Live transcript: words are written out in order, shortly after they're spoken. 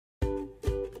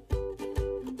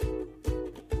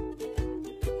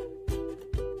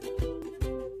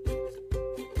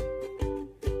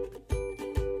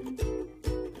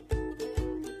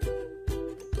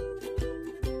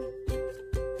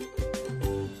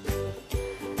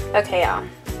Okay, y'all.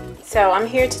 So I'm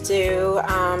here to do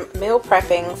meal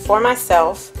prepping for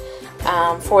myself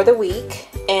for the week.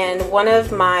 And one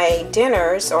of my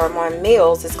dinners or my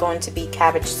meals is going to be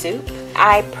cabbage soup.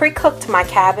 I pre-cooked my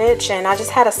cabbage, and I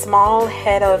just had a small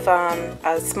head of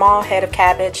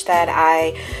cabbage that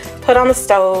I put on the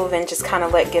stove and just kind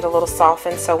of let get a little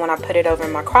softened. So when I put it over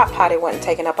in my crock pot, it wasn't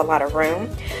taking up a lot of room.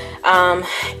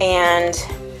 And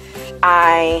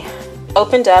I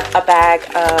opened up a bag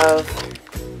of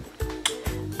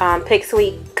Pig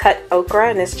Sweet cut okra,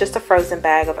 and it's just a frozen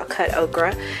bag of a cut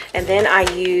okra. And then I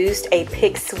used a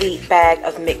Pig Sweet bag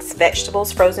of mixed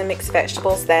vegetables, frozen mixed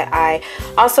vegetables, that I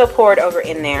also poured over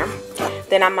in there.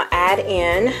 Then I'm gonna add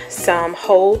in some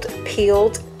whole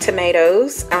peeled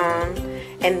tomatoes,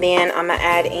 and then I'm gonna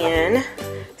add in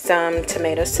some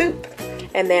tomato soup,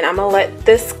 and then I'm gonna let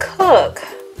this cook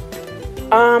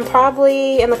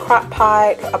probably in the crock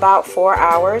pot about 4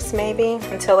 hours maybe,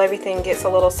 until everything gets a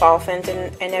little softened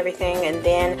and everything. And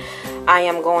then I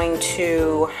am going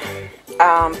to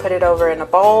put it over in a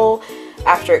bowl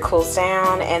after it cools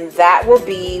down, and that will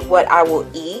be what I will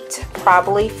eat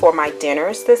probably for my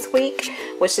dinners this week,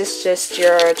 which is just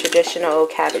your traditional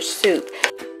cabbage soup.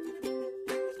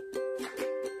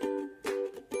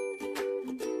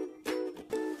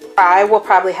 I will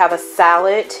probably have a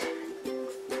salad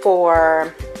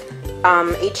for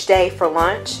each day for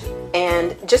lunch,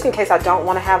 and just in case I don't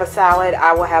want to have a salad,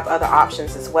 I will have other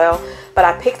options as well. But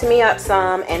I picked me up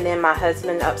some, and then my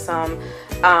husband up some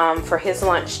for his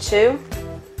lunch too.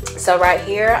 So right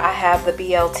here I have the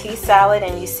BLT salad,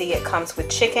 and you see it comes with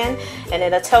chicken, and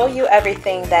it'll tell you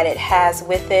everything that it has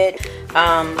with it.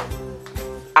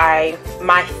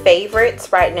 My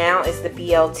favorites right now is the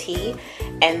BLT,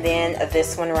 and then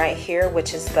this one right here,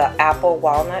 which is the apple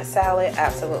walnut salad.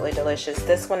 Absolutely delicious.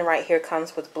 This one right here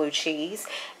comes with blue cheese,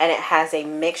 and it has a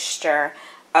mixture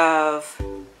of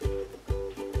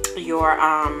your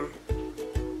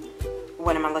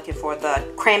what am I looking for, the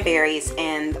cranberries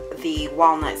and the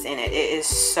walnuts in it. It is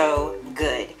so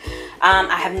good.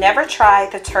 I have never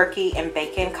tried the turkey and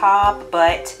bacon cob,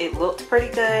 but it looked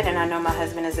pretty good, and I know my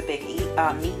husband is a big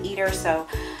meat eater, so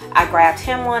I grabbed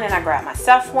him one and I grabbed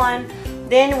myself one.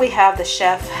 Then we have the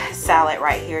chef salad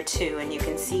right here too, and you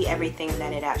can see everything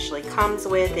that it actually comes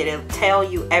with. It'll tell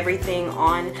you everything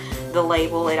on the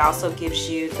label. It also gives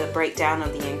you the breakdown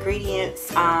of the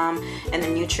ingredients and the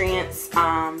nutrients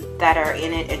that are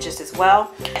in it just as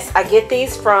well. I get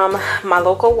these from my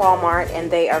local Walmart,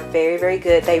 and they are very, very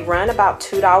good. They run about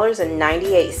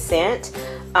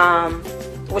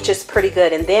 $2.98, which is pretty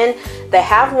good. And then they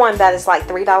have one that is like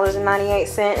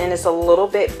 $3.98, and it's a little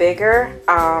bit bigger,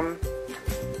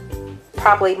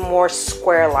 probably more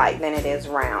square-like than it is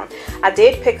round. I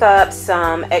did pick up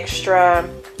some extra.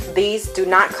 These do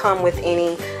not come with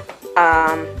any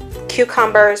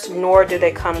cucumbers, nor do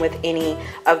they come with any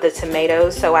of the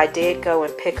tomatoes, so I did go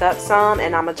and pick up some,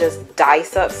 and I'm gonna just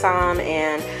dice up some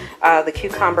and the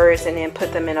cucumbers, and then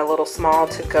put them in a little small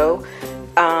to-go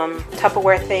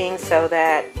Tupperware thing, so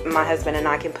that my husband and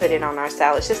I can put it on our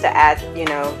salads, just to add, you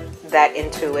know, that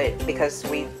into it, because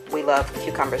we love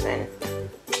cucumbers and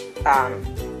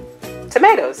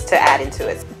tomatoes to add into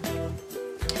it.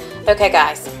 Okay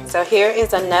guys, so here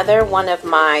is another one of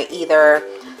my either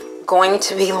going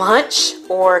to be lunch,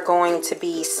 or going to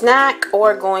be snack,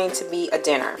 or going to be a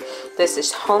dinner. This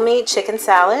is homemade chicken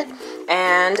salad,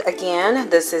 and again,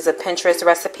 this is a Pinterest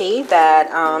recipe that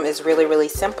is really, really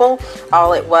simple.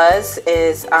 All it was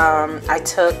is I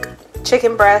took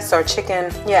chicken breasts, or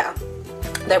chicken, yeah,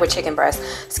 they were chicken breasts,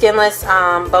 skinless,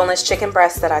 boneless chicken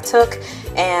breasts that I took,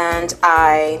 and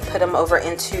I put them over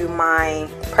into my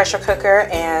pressure cooker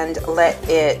and let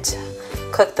it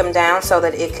cook them down so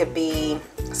that it could be,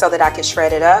 so that I could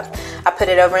shred it up. I put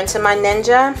it over into my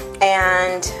Ninja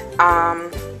and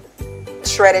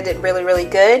shredded it really, really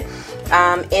good.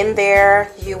 In there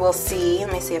you will see,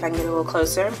 let me see if I can get a little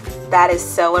closer, that is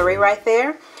celery right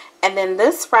there. And then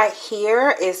this right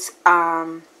here is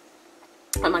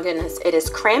oh my goodness, it is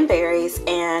cranberries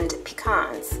and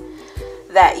pecans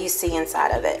that you see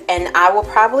inside of it. And I will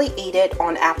probably eat it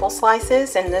on apple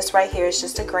slices, and this right here is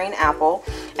just a green apple.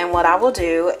 And what I will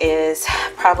do is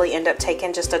probably end up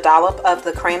taking just a dollop of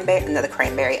the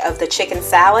of the chicken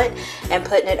salad and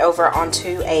putting it over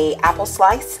onto a apple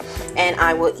slice, and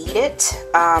I will eat it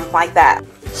like that.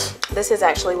 This is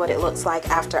actually what it looks like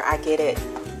after I get it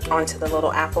onto the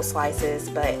little apple slices,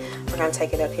 but we're gonna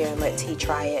take it up here and let T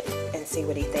try it and see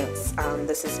what he thinks.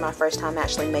 This is my first time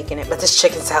actually making it, but this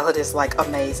chicken salad is like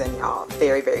amazing, y'all.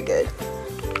 Very, very good.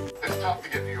 It's tough to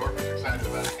get New Yorkers excited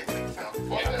about anything. So,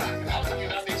 yeah, you're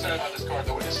not excited about this card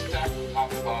though. It is stacked top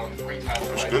to bottom, 3 times.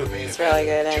 good. It's really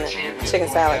good, and the chicken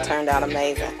salad turned out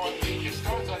amazing.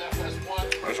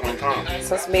 That's one time.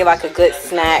 So it's be like a good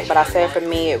snack, but I said for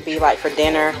me it would be like for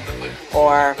dinner,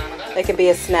 or it could be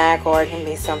a snack, or it can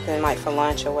be something like for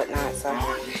lunch or whatnot. So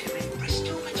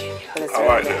but it's I really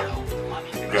like good. that.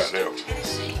 You got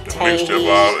that. The Tangy. mixture of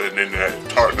all, and then that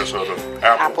tartness of the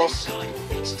apple. Apples.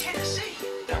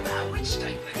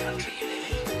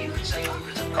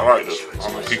 I like this.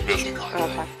 I'm gonna keep this one.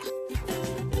 Okay.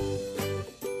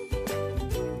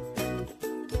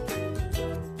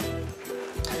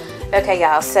 Okay,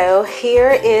 y'all, so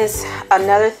here is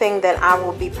another thing that I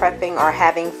will be prepping or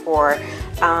having for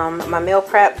my meal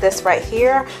prep. This right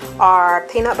here are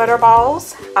peanut butter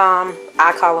balls.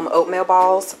 I call them oatmeal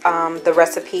balls. The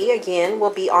recipe, again,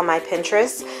 will be on my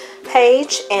Pinterest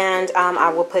page, and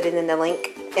I will put it in the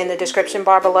link in the description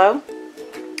bar below.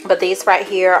 But these right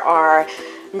here are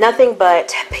nothing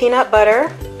but peanut butter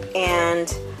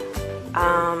and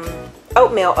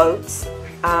oatmeal oats.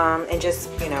 And just,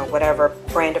 you know, whatever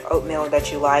brand of oatmeal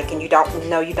that you like, and you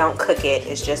don't cook it.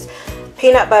 It's just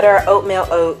peanut butter, oatmeal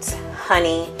oats,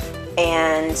 honey,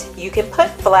 and you can put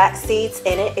flax seeds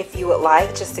in it if you would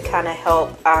like, just to kind of help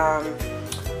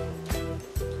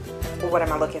what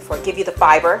am I looking for, give you the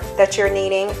fiber that you're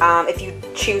needing. If you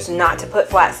choose not to put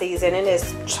flax seeds in it,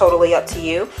 it's totally up to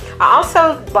you. I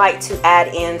also like to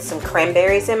add in some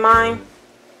cranberries in mine,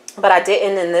 but I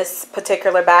didn't in this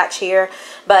particular batch here.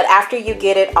 But after you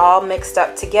get it all mixed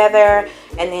up together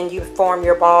and then you form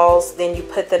your balls, then you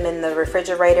put them in the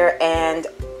refrigerator, and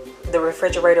the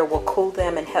refrigerator will cool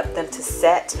them and help them to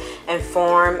set and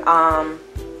form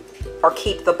or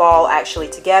keep the ball actually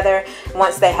together.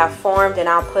 Once they have formed, and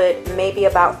I'll put maybe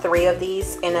about 3 of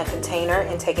these in a container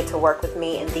and take it to work with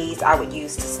me, and these I would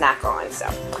use to snack on. So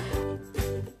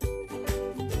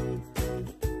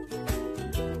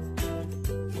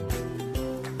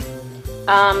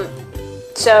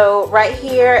so right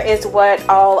here is what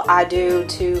all I do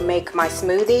to make my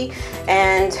smoothie,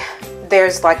 and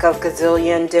there's like a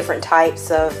gazillion different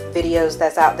types of videos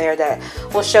that's out there that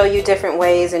will show you different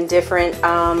ways and different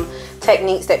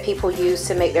techniques that people use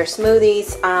to make their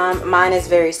smoothies. Mine is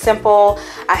very simple.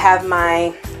 I have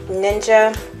my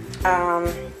Ninja,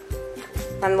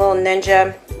 my little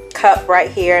Ninja cup right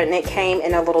here, and it came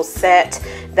in a little set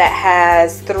that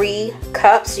has 3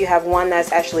 cups. You have one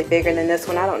that's actually bigger than this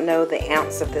one. I don't know the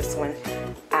ounce of this one,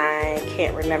 I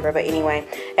can't remember, but anyway,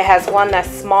 it has one that's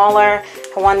smaller,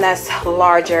 one that's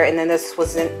larger, and then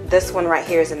this one right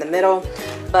here is in the middle.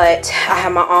 But I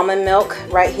have my almond milk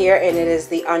right here, and it is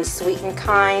the unsweetened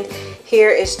kind.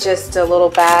 Here is just a little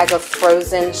bag of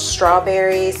frozen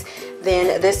strawberries.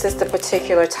 Then this is the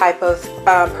particular type of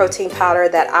protein powder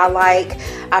that I like.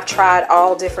 I've tried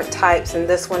all different types, and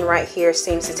this one right here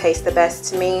seems to taste the best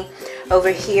to me. Over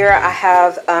here I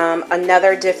have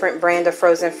another different brand of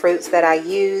frozen fruits that I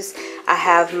use. I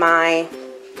have my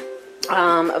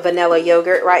vanilla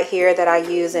yogurt right here that I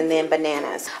use, and then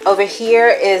bananas. Over here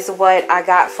is what I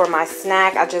got for my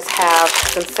snack. I just have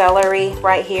some celery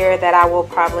right here that I will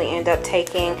probably end up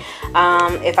taking.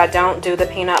 If I don't do the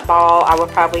peanut ball, I will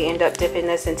probably end up dipping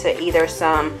this into either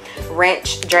some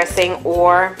ranch dressing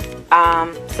or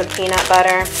some peanut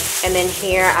butter. And then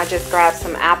here I just grabbed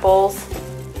some apples,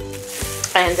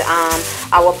 and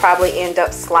I will probably end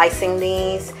up slicing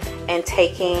these and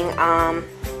taking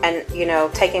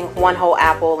taking one whole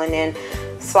apple and then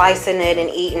slicing it and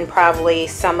eating probably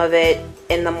some of it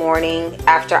in the morning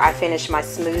after I finish my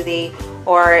smoothie,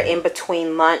 or in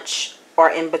between lunch,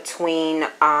 or in between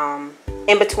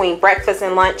breakfast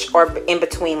and lunch, or in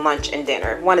between lunch and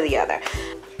dinner, one or the other.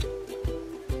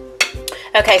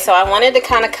 Okay, so I wanted to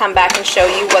kind of come back and show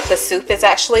you what the soup is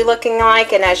actually looking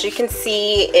like, and as you can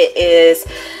see, it is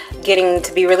getting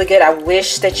to be really good. I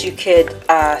wish that you could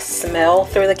smell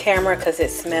through the camera, because it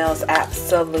smells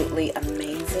absolutely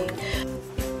amazing.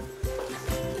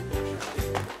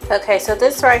 Okay, so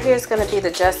this right here is going to be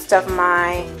the gist of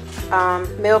my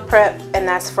meal prep, and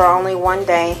that's for only one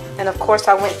day. And of course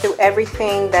I went through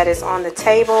everything that is on the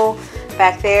table.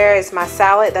 Back there is my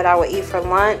salad that I will eat for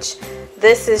lunch.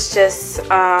 This is just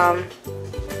some,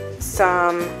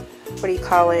 what do you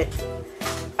call it,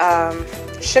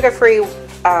 sugar-free,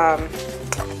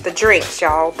 the drinks,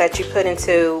 y'all, that you put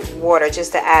into water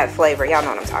just to add flavor. Y'all know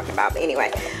what I'm talking about. But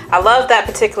anyway, I love that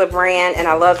particular brand, and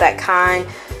I love that kind.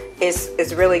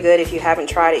 It's really good. If you haven't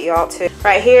tried it, you ought to.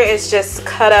 Right here is just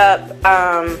cut up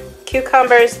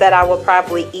cucumbers that I will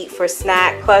probably eat for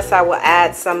snack. Plus I will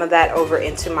add some of that over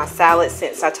into my salad,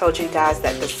 since I told you guys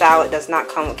that the salad does not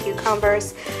come with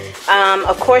cucumbers.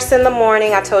 Of course, in the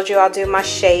morning I told you I'll do my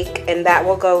shake, and that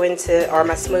will go into, or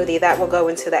my smoothie, that will go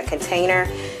into that container.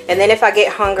 And then if I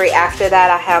get hungry after that,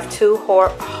 I have 2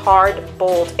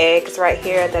 hard-boiled eggs right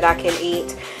here that I can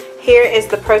eat. Here is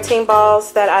the protein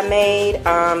balls that I made.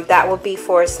 That will be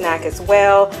for a snack as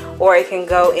well, or it can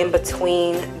go in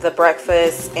between the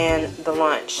breakfast and the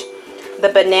lunch. The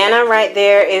banana right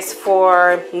there is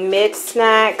for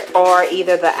mid-snack, or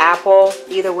either the apple,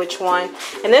 either which one.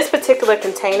 In this particular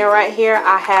container right here,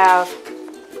 I have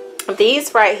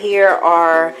these right here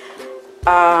are,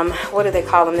 what do they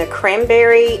call them? They're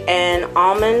cranberry and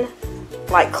almond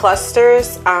like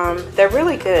clusters. They're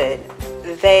really good.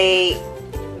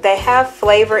 They have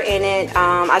flavor in it.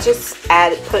 I just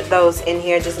put those in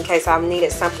here just in case I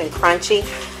needed something crunchy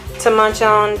to munch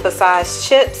on besides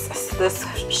chips. This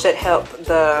should help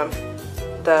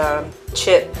the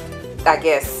chip, I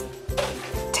guess,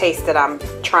 taste that I'm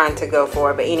trying to go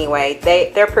for. But anyway,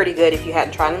 they're pretty good if you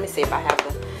hadn't tried. Let me see if I have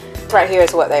them. Right here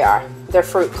is what they are. They're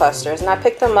fruit clusters, and I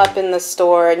picked them up in the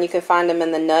store, and you can find them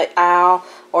in the nut aisle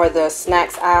or the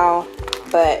snacks aisle,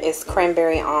 but it's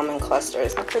cranberry almond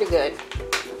clusters. They're pretty good.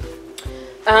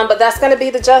 But that's going to be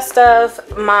the gist of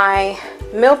my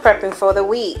meal prepping for the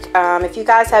week. If you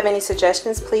guys have any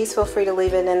suggestions, please feel free to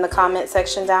leave it in the comment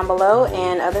section down below.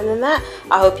 And other than that,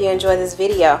 I hope you enjoy this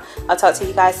video. I'll talk to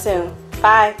you guys soon.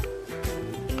 Bye.